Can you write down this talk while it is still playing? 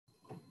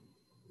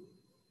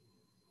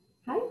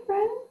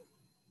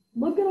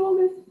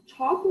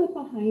chocolate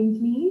behind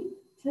me.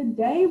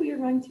 Today we are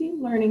going to be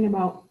learning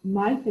about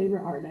my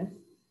favorite artist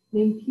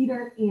named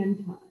Peter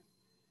Anton.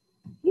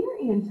 Peter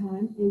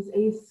Anton is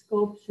a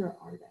sculpture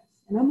artist.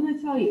 And I'm going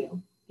to tell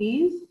you,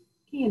 these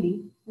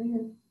candy right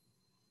here,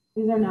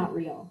 these are not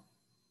real.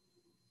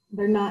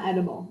 They're not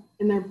edible.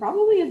 And they're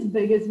probably as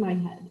big as my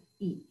head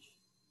each.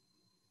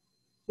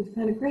 It's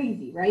kind of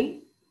crazy,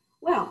 right?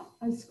 Well,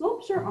 a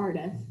sculpture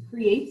artist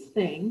creates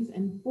things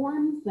and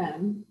forms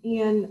them,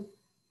 and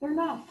they're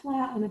not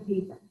flat on a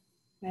paper,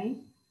 okay?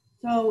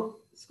 So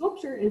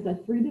sculpture is a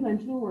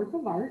three-dimensional work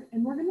of art,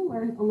 and we're going to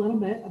learn a little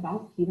bit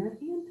about Peter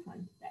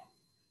Anton today.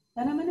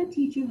 Then I'm going to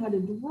teach you how to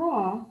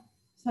draw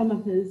some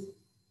of his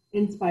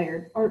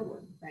inspired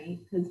artwork, right?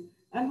 Because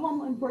at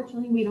home,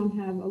 unfortunately, we don't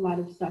have a lot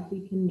of stuff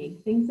we can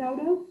make things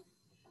out of.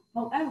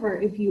 However,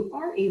 if you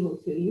are able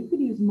to, you could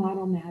use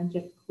Model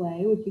Magic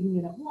clay, which you can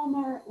get at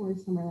Walmart or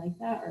somewhere like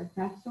that, or a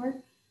craft store.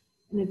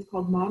 And it's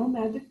called Model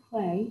Magic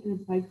clay, and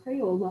it's by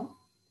Crayola.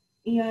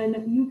 And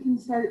you can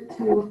start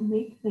to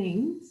make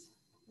things,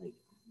 like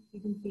you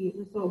can see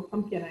this little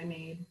pumpkin I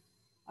made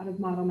out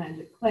of Model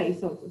Magic clay,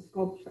 so it's a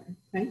sculpture,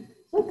 okay?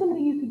 So that's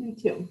something you can do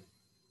too.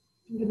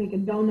 You can make a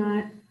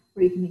donut,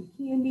 or you can make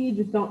candy,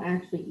 just don't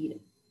actually eat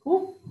it.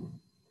 Cool?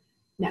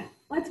 Now,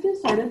 let's get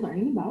started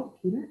learning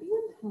about Peter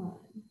Anton.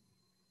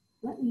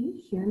 Let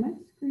me share my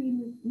screen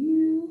with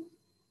you.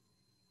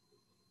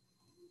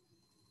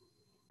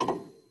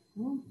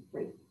 All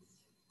right.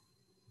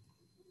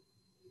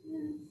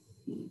 Let's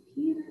see,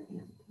 Peter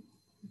Anton.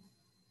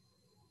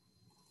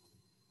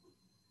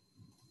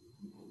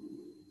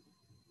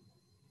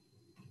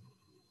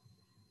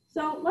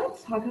 So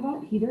let's talk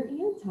about Peter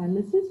Anton.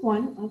 This is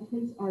one of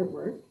his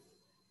artworks.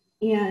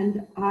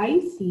 And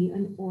I see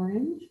an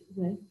orange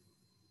with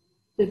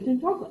dipped in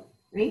chocolate,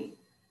 right?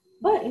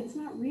 But it's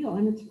not real,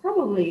 and it's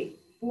probably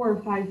 4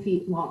 or 5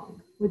 feet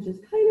long, which is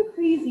kind of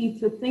crazy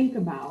to think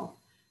about.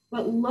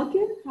 But look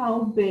at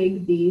how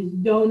big these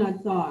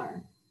donuts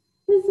are.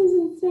 This is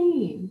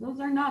insane.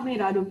 Those are not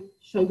made out of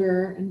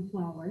sugar and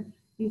flour.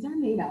 These are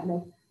made out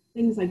of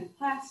things like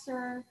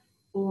plaster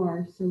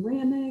or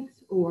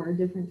ceramics or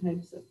different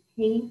types of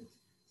paint.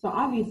 So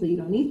obviously you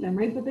don't eat them,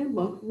 right? But they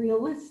look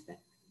realistic.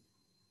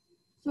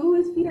 So who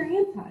is Peter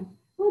Anton?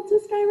 Well, it's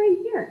this guy right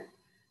here.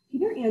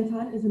 Peter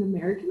Anton is an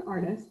American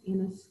artist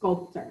and a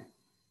sculptor.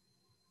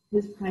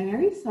 His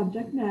primary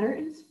subject matter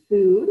is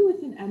food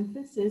with an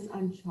emphasis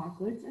on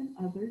chocolates and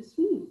other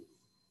sweets.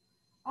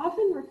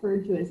 Often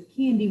referred to as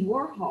Candy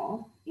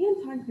Warhol,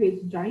 Anton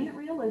creates giant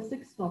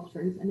realistic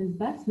sculptures and is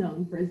best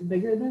known for his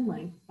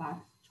bigger-than-life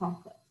box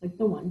chocolates, like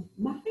the ones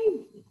behind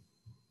me.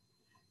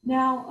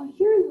 Now,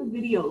 here's a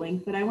video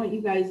link that I want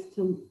you guys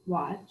to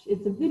watch.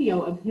 It's a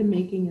video of him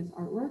making his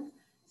artwork.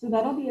 So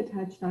that'll be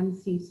attached on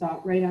Seesaw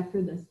right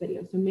after this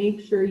video. So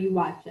make sure you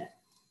watch it.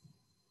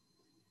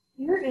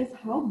 Here is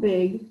how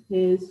big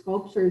his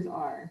sculptures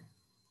are.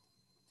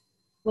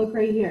 Look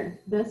right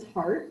here. This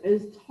heart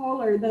is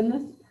taller than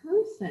this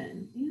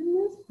person and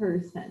this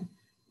person.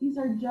 These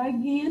are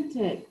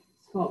gigantic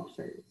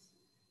sculptures.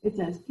 It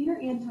says,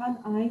 Peter Anton,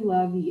 I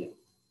love you.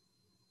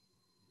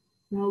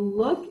 Now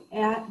look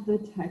at the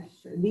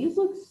texture. These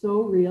look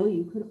so real,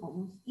 you could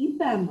almost eat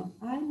them.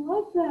 I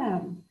love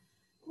them.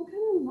 What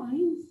kind of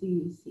lines do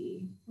you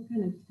see? What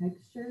kind of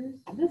textures?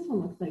 This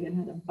one looks like it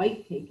had a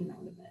bite taken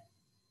out of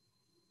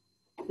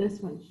it. This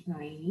one's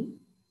shiny.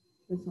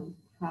 This one's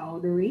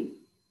powdery.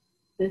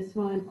 This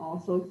one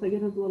also looks like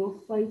it has a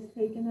little slice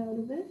taken out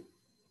of it.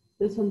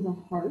 This one's a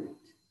heart.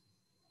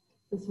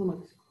 This one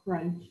looks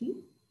crunchy.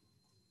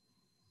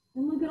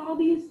 And look at all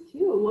these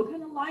too. What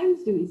kind of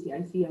lines do we see?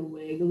 I see a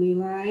wiggly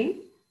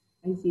line.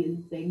 I see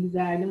a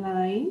zigzag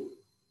line.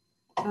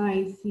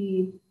 I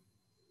see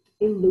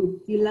a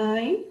loopy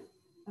line.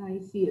 I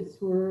see a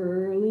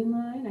swirly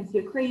line. I see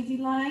a crazy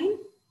line.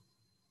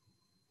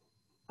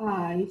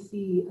 I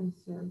see a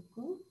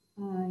circle.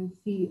 I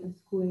see a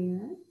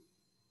square.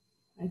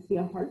 I see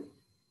a heart.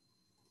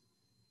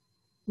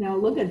 Now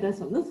look at this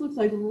one. This looks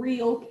like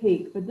real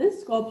cake, but this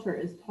sculpture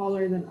is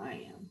taller than I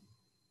am.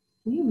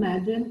 Can you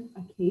imagine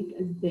a cake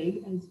as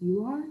big as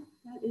you are?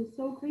 That is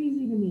so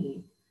crazy to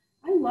me.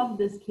 I love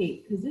this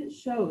cake because it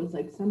shows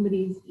like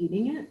somebody's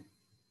eating it,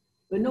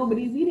 but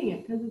nobody's eating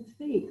it because it's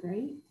fake,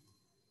 right?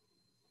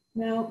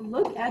 Now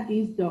look at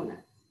these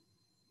donuts.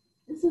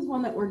 This is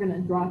one that we're going to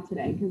draw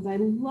today because I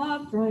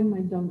love drawing my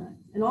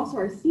donuts. And also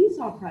our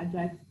Seesaw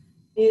project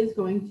is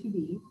going to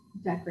be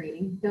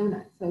decorating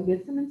donuts. So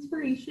get some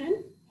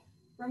inspiration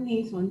from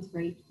these ones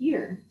right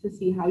here to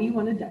see how you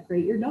want to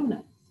decorate your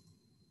donuts.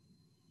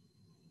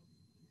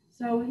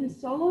 So his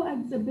solo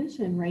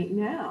exhibition right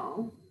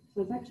now,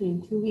 so it's actually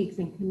in 2 weeks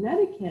in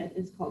Connecticut,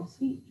 is called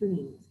Sweet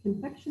Dreams,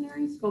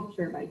 Confectionery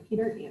Sculpture by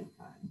Peter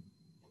Anton.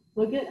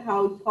 Look at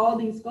how tall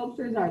these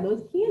sculptures are.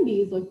 Those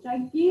candies look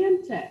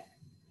gigantic.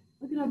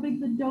 Look at how big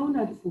the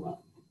donuts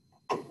look.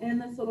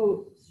 And this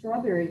little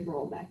strawberry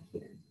roll back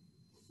here.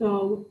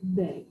 So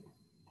big.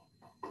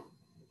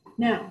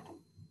 Now,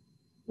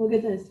 look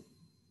at this.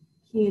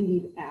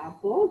 candied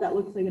apple that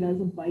looks like it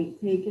has a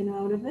bite taken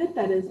out of it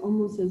that is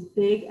almost as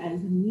big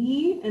as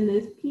me. And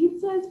this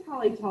pizza is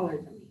probably taller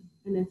than me.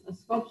 And it's a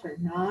sculpture,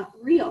 not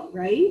real,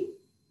 right?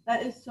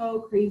 That is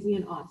so crazy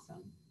and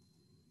awesome.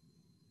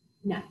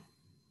 Now,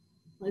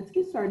 let's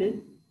get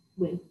started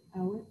with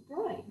our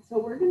drawing. So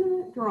we're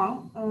gonna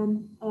draw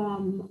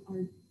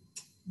our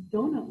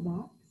donut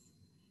box.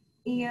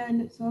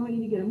 And so I want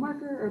you to get a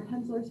marker or a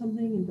pencil or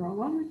something and draw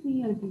along with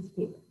me on a piece of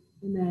paper.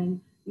 And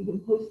then you can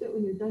post it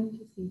when you're done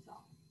to Seesaw.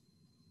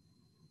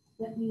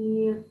 Let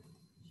me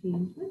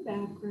change my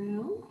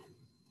background.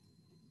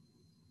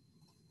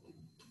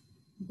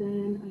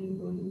 Then I'm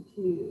going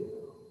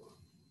to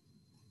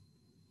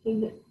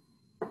change it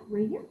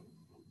right here.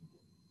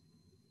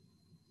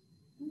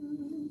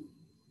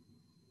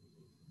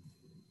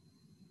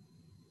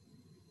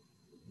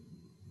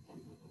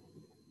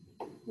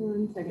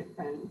 1 second,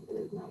 friends, it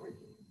is not working.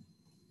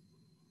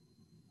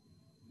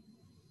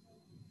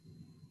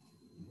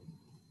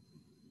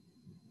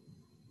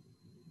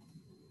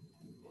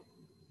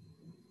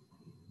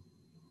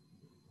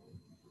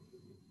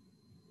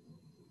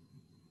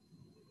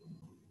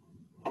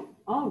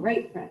 All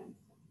right, friends.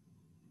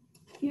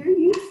 Here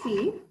you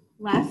see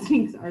last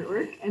week's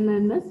artwork, and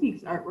then this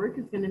week's artwork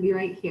is going to be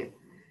right here.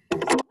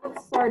 So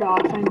let's start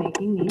off by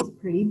making these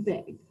pretty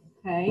big,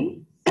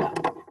 okay? So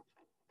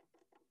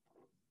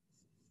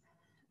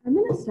I'm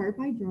going to start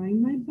by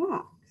drawing my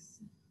box.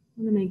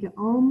 I'm going to make it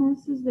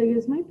almost as big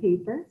as my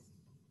paper.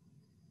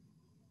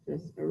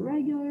 Just a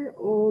regular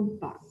old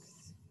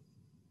box.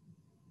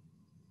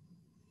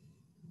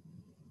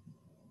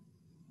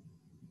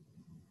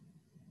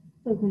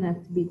 Doesn't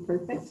have to be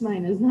perfect.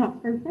 Mine is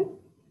not perfect.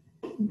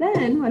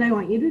 Then what I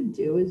want you to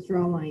do is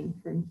draw a line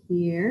from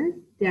here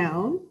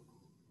down,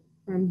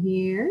 from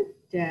here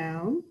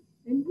down,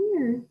 and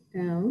here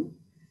down,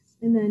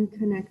 and then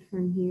connect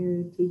from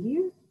here to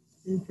here,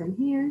 and from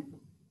here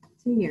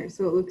to here.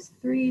 So it looks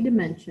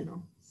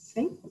three-dimensional,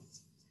 okay?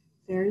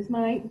 There's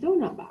my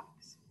donut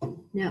box.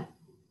 Now,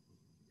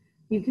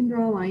 you can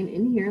draw a line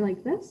in here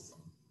like this,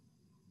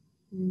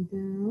 and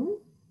down,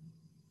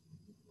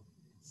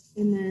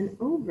 and then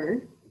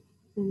over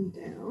and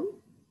down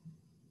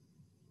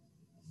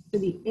to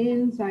the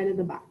inside of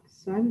the box.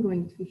 So I'm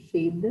going to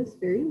shade this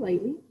very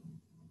lightly.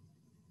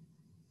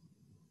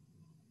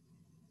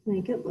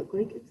 Make it look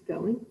like it's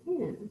going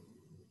in.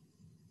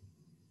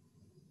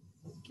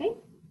 Okay,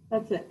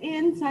 that's the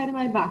inside of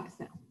my box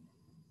now.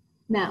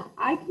 Now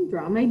I can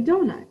draw my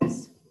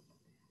donuts.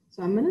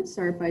 So I'm going to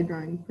start by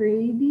drawing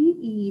pretty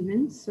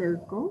even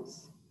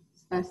circles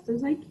as best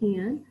as I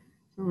can.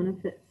 So I want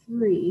to fit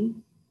 3.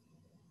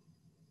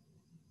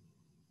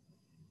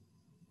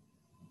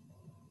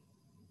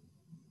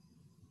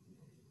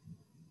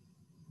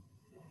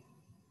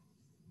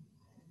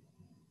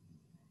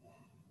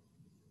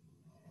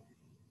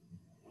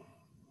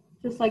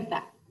 Just like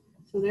that.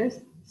 So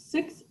there's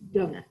 6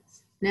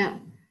 donuts.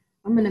 Now,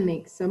 I'm going to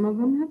make some of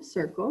them have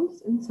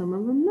circles and some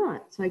of them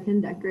not, so I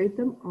can decorate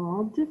them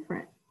all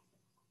different.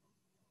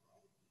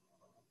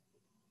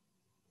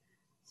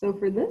 So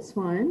for this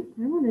one,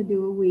 I want to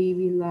do a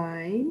wavy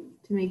line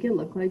to make it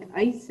look like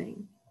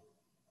icing.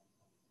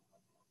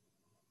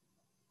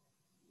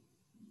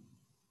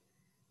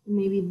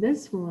 Maybe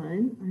this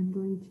one, I'm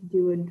going to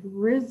do a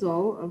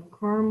drizzle of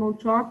caramel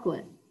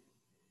chocolate.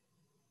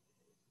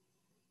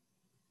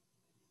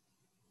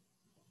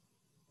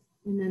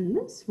 And then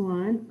this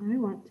one, I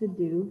want to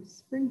do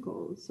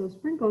sprinkles. So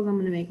sprinkles, I'm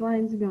going to make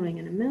lines going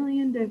in a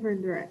million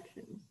different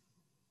directions.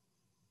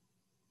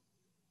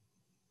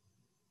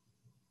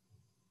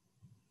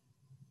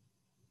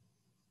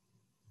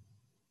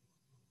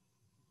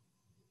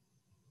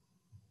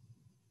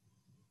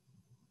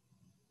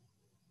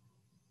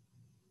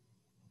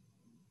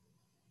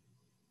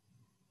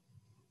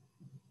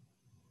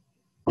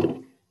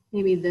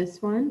 Maybe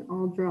this one,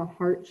 I'll draw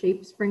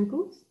heart-shaped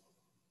sprinkles.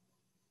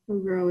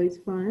 Those are always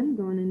fun,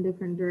 going in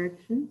different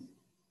directions.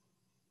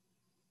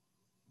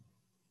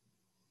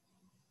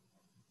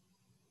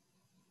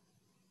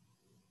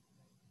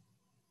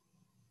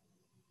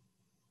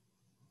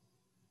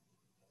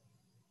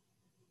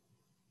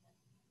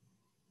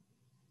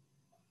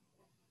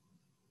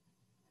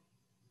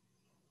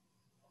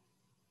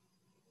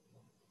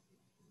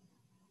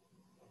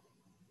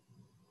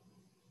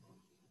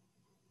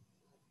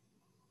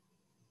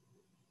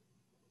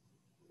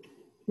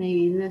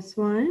 Maybe this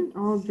one,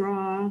 I'll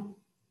draw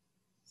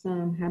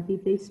some happy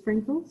face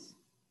sprinkles.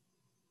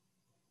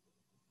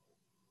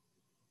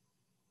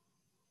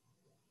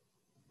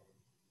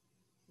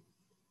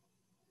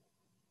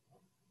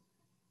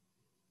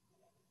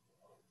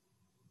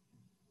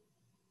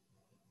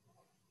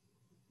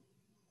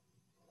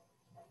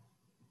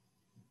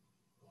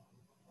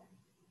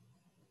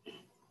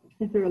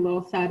 I threw a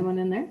little sad one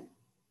in there.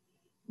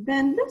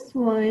 Then this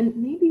one,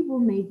 maybe we'll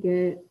make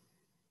it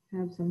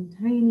have some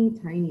tiny,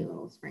 tiny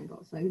little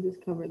sprinkles. So I can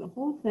just cover the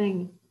whole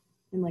thing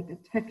in like a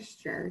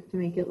texture to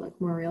make it look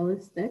more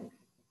realistic.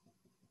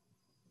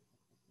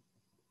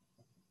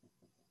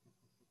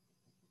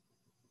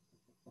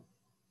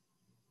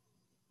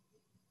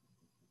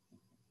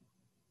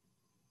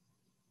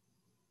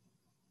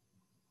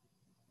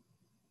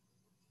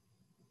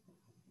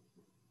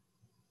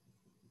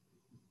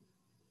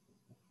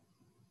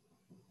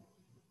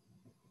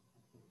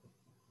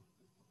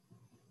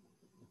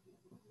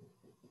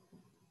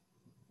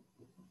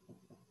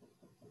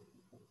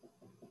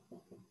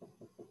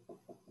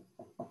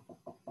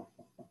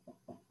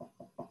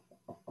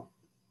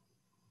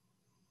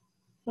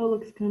 So it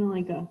looks kind of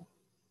like a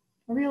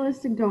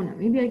realistic donut.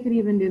 Maybe I could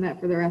even do that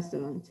for the rest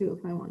of them too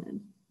if I wanted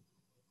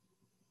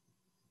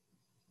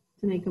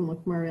to make them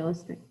look more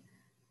realistic.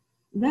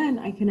 Then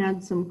I can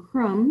add some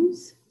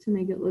crumbs to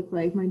make it look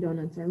like my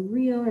donuts are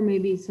real, or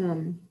maybe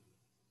a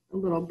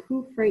little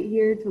poof right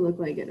here to look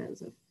like it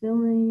has a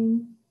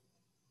filling.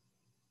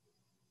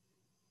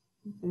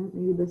 Okay,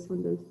 maybe this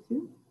one does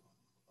too.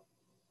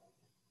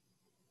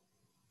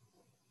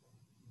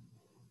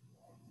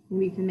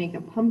 Maybe you can make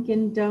a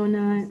pumpkin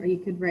donut, or you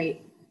could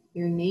write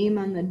your name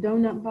on the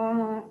donut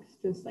box,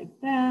 just like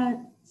that.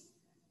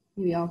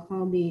 Maybe I'll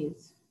call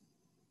these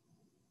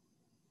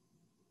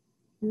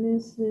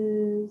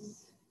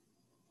Mrs.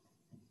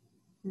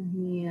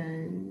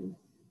 and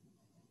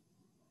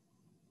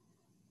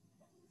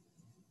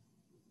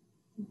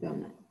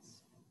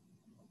donuts.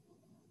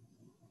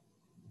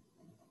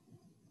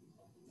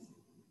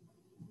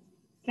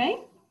 Okay,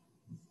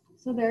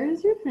 so there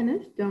is your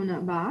finished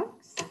donut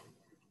box.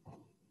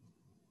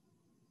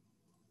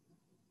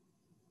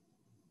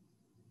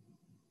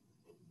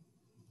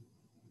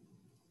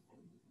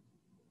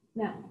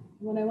 Now,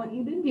 what I want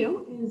you to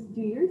do is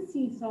do your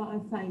seesaw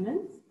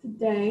assignments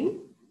today.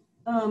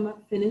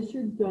 Finish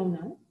your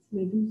donuts,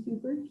 make them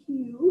super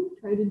cute.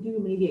 Try to do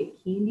maybe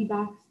a candy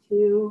box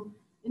too,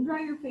 and draw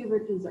your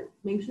favorite desserts.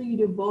 Make sure you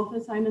do both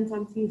assignments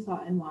on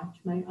Seesaw and watch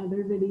my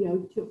other video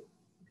too,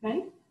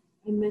 okay?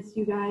 I miss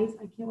you guys.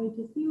 I can't wait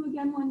to see you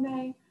again one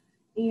day,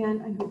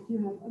 and I hope you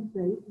have a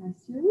great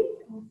rest of your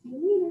week. I'll see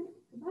you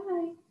later.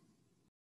 Goodbye.